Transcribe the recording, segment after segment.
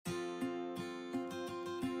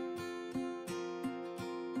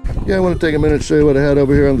Yeah, I want to take a minute to show you what I had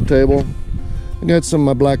over here on the table. I got some of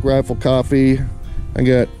my Black Rifle coffee. I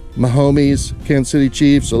got my homies, Kansas City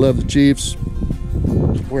Chiefs. I love the Chiefs.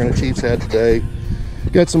 Wearing a Chiefs hat today.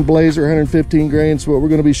 Got some Blazer 115 grains, what we're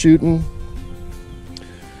going to be shooting.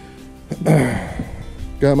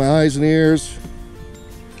 Got my eyes and ears.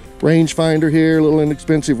 Rangefinder here, a little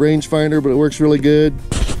inexpensive rangefinder, but it works really good.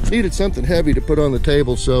 Needed something heavy to put on the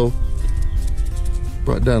table, so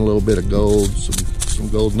brought down a little bit of gold, some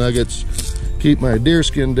gold nuggets. Keep my deer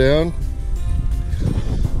skin down.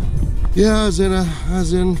 Yeah, I was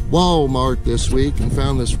in Walmart this week and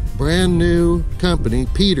found this brand new company,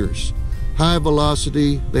 PayDirt, high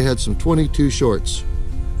velocity. They had some 22 shorts.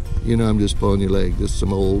 You know, I'm just pulling your leg. This is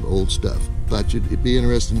some old stuff. Thought you'd be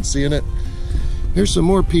interested in seeing it. Here's some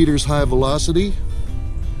more PayDirt high velocity.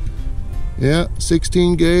 Yeah,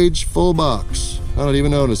 16 gauge, full box. I don't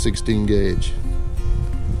even own a 16 gauge.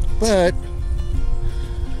 But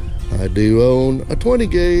I do own a 20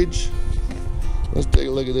 gauge. Let's take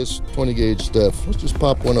a look at this 20 gauge stuff. Let's just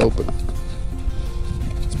pop one open.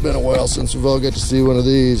 It's been a while since we've all got to see one of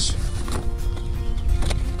these.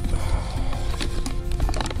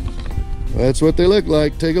 That's what they look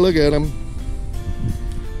like. Take a look at them.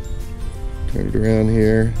 Turn it around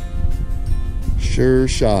here. Sure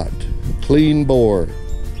shot. Clean bore.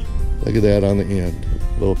 Look at that on the end.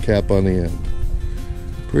 Little cap on the end.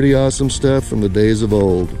 Pretty awesome stuff from the days of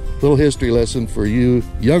old. Little history lesson for you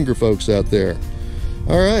younger folks out there.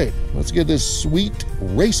 All right, let's get this sweet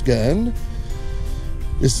race gun.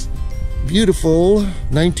 This beautiful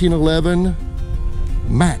 1911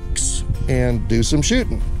 Max and do some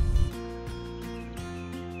shooting.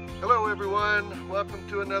 Hello everyone, welcome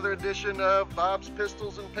to another edition of Bob's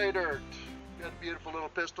Pistols and PayDirt. Got a beautiful little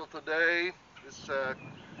pistol today. This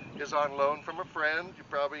is on loan from a friend. You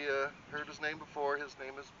probably heard his name before. His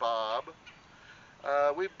name is Bob.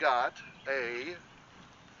 We've got a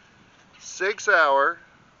Sig Sauer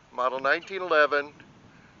model 1911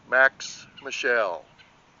 Max Michel.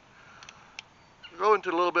 We'll go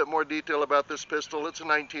into a little bit more detail about this pistol. It's a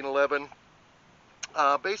 1911.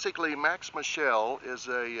 Basically, Max Michel is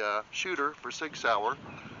a shooter for Sig Sauer.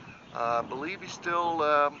 I believe he's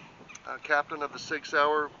still captain of the Sig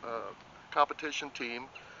Sauer competition team.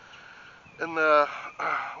 In the,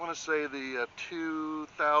 I want to say the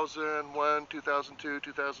 2001, 2002,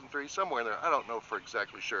 2003, somewhere in there. I don't know for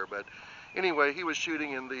exactly sure, but anyway, he was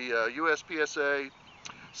shooting in the USPSA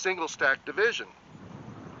single stack division.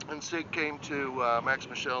 And Sig came to Max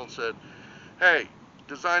Michel and said, hey,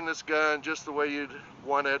 design this gun just the way you'd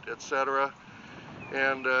want it, etc.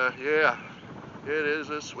 And yeah, it is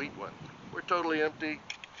a sweet one. We're totally empty.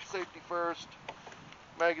 Safety first,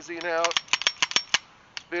 magazine out.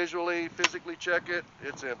 Visually, physically check it,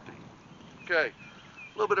 it's empty. Okay,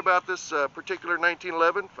 a little bit about this particular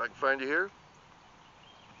 1911, if I can find you here.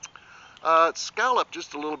 It's scalloped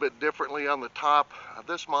just a little bit differently on the top.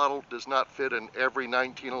 This model does not fit in every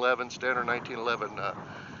 1911, standard 1911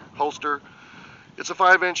 holster. It's a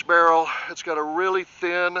 5-inch barrel. It's got a really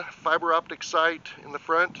thin fiber optic sight in the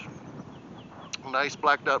front. Nice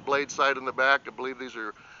blacked out blade sight in the back. I believe these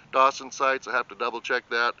are Dawson sights. I have to double check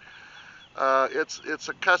that. It's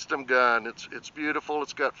a custom gun. It's beautiful.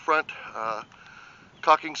 It's got front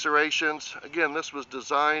cocking serrations. Again, this was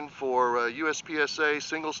designed for USPSA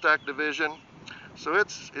single stack division, so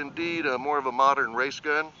it's indeed more of a modern race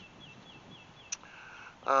gun.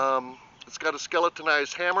 It's got a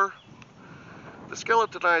skeletonized hammer. The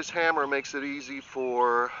skeletonized hammer makes it easy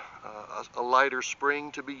for a lighter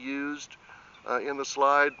spring to be used in the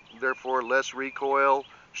slide, therefore less recoil,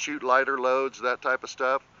 shoot lighter loads, that type of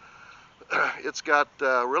stuff. It's got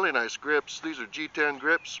really nice grips. These are G10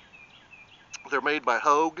 grips. They're made by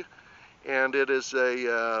Hogue, and it is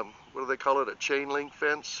a what do they call it? A chain link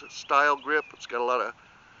fence style grip. It's got a lot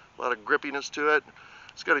of grippiness to it.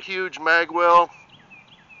 It's got a huge mag well.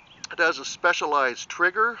 It has a specialized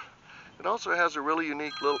trigger. It also has a really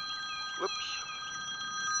unique little. Whoops.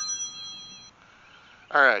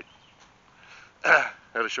 All right.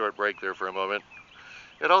 Had a short break there for a moment.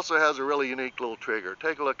 It also has a really unique little trigger.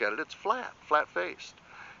 Take a look at it. It's flat-faced.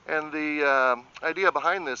 And the idea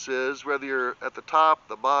behind this is whether you're at the top,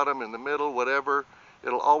 the bottom, in the middle, whatever,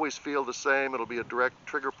 it'll always feel the same. It'll be a direct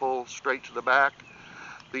trigger pull straight to the back.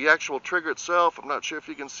 The actual trigger itself, I'm not sure if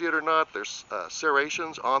you can see it or not. There's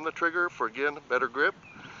serrations on the trigger for, again, better grip.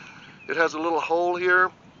 It has a little hole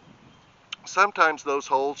here. Sometimes those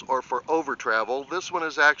holes are for over travel. This one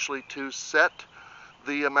is actually to set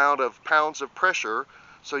the amount of pounds of pressure,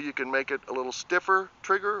 so you can make it a little stiffer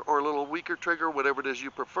trigger or a little weaker trigger, whatever it is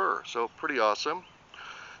you prefer. So pretty awesome.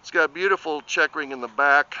 It's got beautiful checkering in the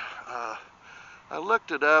back. I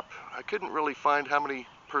looked it up. I couldn't really find how many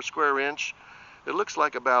per square inch. It looks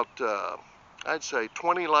like about, I'd say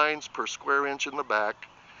 20 lines per square inch in the back,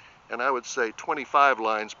 and I would say 25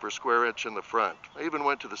 lines per square inch in the front. I even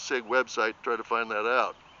went to the Sig website to try to find that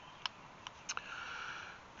out.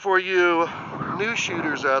 For you new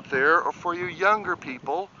shooters out there, or for you younger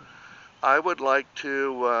people, I would like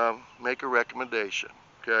to make a recommendation,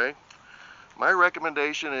 okay? My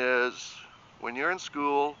recommendation is, when you're in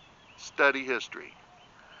school, study history.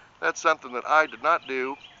 That's something that I did not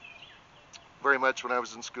do very much when I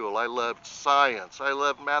was in school. I loved science, I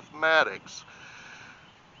loved mathematics,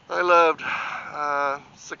 I loved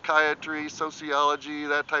psychiatry, sociology,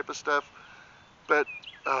 that type of stuff. But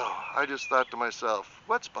I just thought to myself,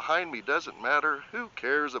 what's behind me doesn't matter. Who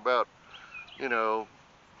cares about, you know,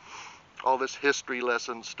 all this history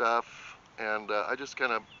lesson stuff? And I just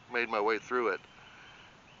kind of made my way through it.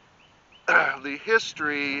 The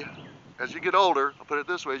history, as you get older, I'll put it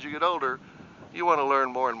this way, as you get older, you want to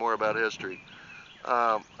learn more and more about history.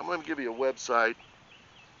 I'm going to give you a website.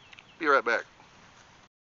 Be right back.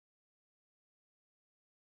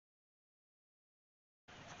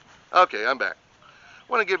 Okay, I'm back.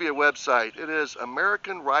 I want to give you a website. It is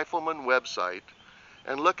American Rifleman website,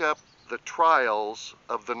 and look up the trials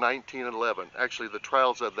of the 1911. Actually, the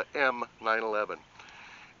trials of the M911.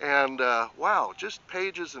 And wow, just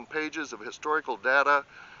pages and pages of historical data,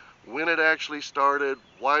 when it actually started,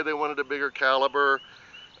 why they wanted a bigger caliber,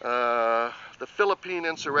 the Philippine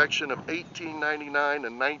insurrection of 1899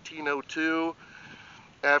 and 1902.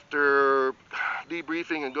 After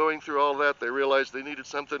debriefing and going through all that, they realized they needed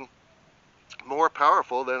something more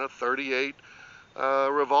powerful than a 38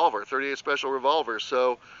 revolver, 38 special revolver.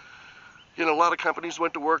 So, you know, a lot of companies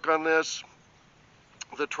went to work on this.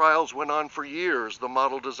 The trials went on for years. The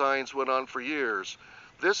model designs went on for years.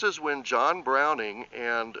 This is when John Browning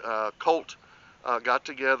and Colt got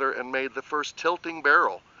together and made the first tilting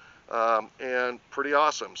barrel, and pretty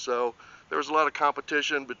awesome. So there was a lot of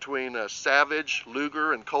competition between Savage,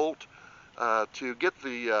 Luger, and Colt to get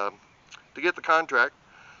the contract.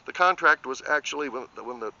 The contract was actually,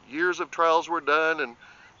 when the years of trials were done and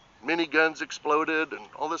miniguns exploded and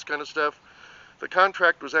all this kind of stuff, the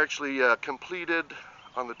contract was actually completed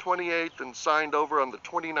on the 28th and signed over on the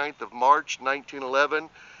 29th of March 1911.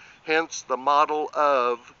 Hence the model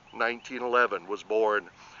of 1911 was born.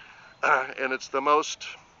 And it's the most,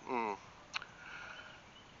 I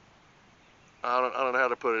don't know how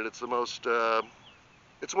to put it, it's the most,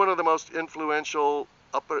 it's one of the most influential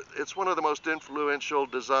it's one of the most influential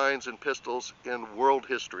designs in pistols in world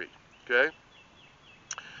history, okay?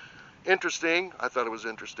 Interesting, I thought it was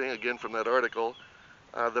interesting, again from that article,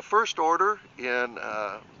 the first order in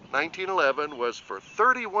 1911 was for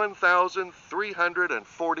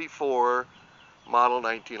 31,344 model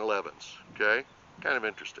 1911s, okay? Kind of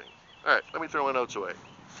interesting. All right, let me throw my notes away.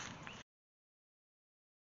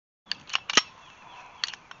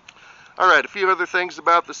 All right, a few other things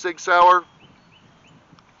about the Sig Sauer.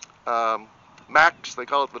 Max, they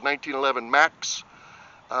call it the 1911 Max.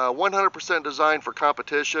 100% designed for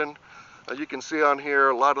competition. You can see on here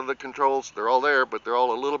a lot of the controls, they're all there, but they're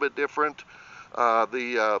all a little bit different.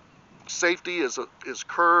 The safety is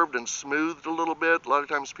curved and smoothed a little bit. A lot of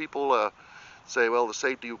times people say, well, the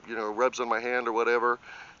safety, you know, rubs on my hand or whatever.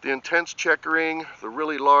 The intense checkering, the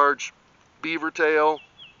really large beaver tail,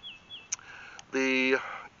 the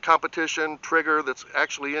competition trigger that's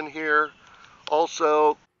actually in here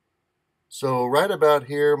also. So right about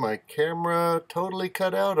here, my camera totally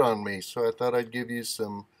cut out on me, so I thought I'd give you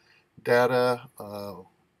some data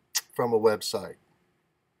from a website.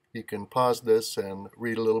 You can pause this and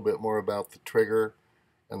read a little bit more about the trigger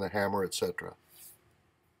and the hammer, etc.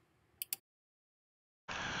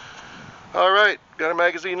 All right, got a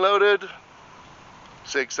magazine loaded.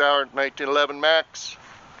 Sig Sauer 1911 Max.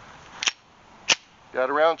 Got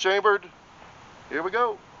a round chambered. Here we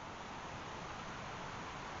go.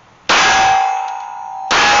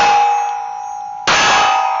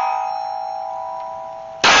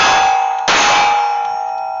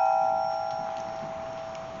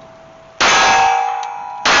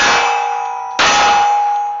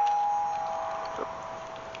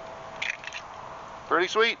 Pretty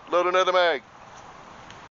sweet. Load another mag.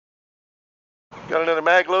 Got another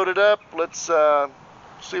mag loaded up. Let's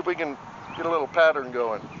see if we can get a little pattern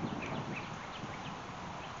going.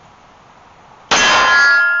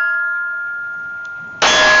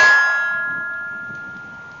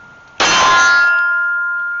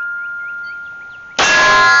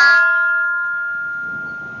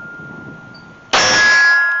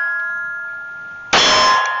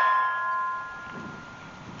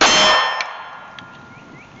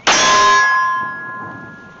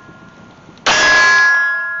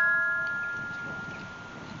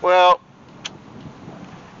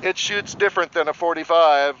 It shoots different than a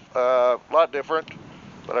 45, a lot different,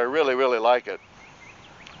 but I really, really like it.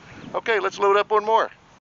 Okay, let's load up one more.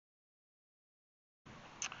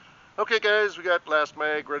 Okay guys, we got last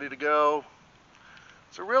mag ready to go.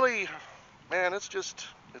 So really, man, it's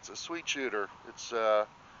a sweet shooter. It's a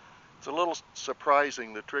little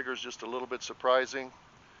surprising. The trigger's just a little bit surprising.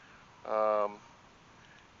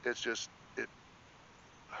 It's just,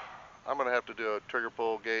 I'm gonna have to do a trigger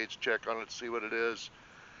pull gauge check on it to see what it is.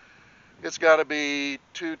 It's got to be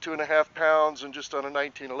 2.5 pounds, and just on a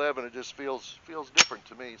 1911, it just feels different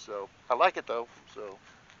to me. So I like it though. So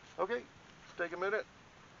okay, let's take a minute,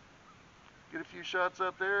 get a few shots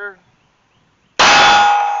up there.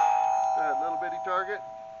 That little bitty target.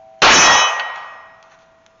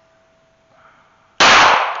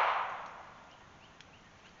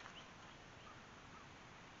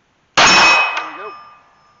 There we go.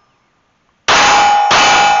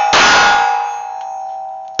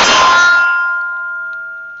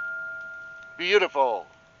 Beautiful.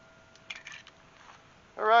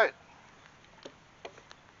 All right.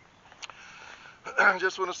 I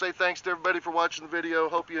just want to say thanks to everybody for watching the video.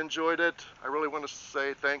 Hope you enjoyed it. I really want to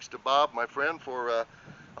say thanks to Bob, my friend, for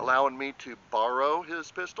allowing me to borrow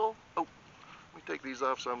his pistol. Oh, let me take these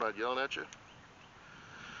off so I'm not yelling at you.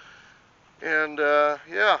 And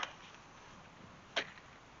yeah,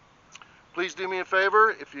 please do me a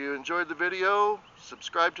favor. If you enjoyed the video,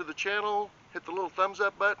 subscribe to the channel, hit the little thumbs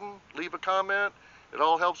up button, leave a comment. It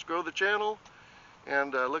all helps grow the channel.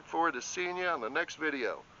 And look forward to seeing you on the next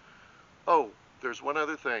video. Oh, there's one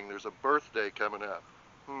other thing. There's a birthday coming up.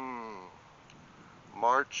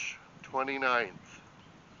 March 29th.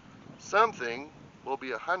 Something will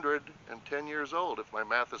be 110 years old, if my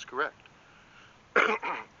math is correct.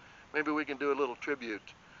 Maybe we can do a little tribute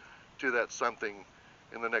to that something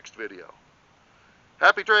in the next video.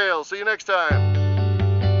 Happy trails. See you next time.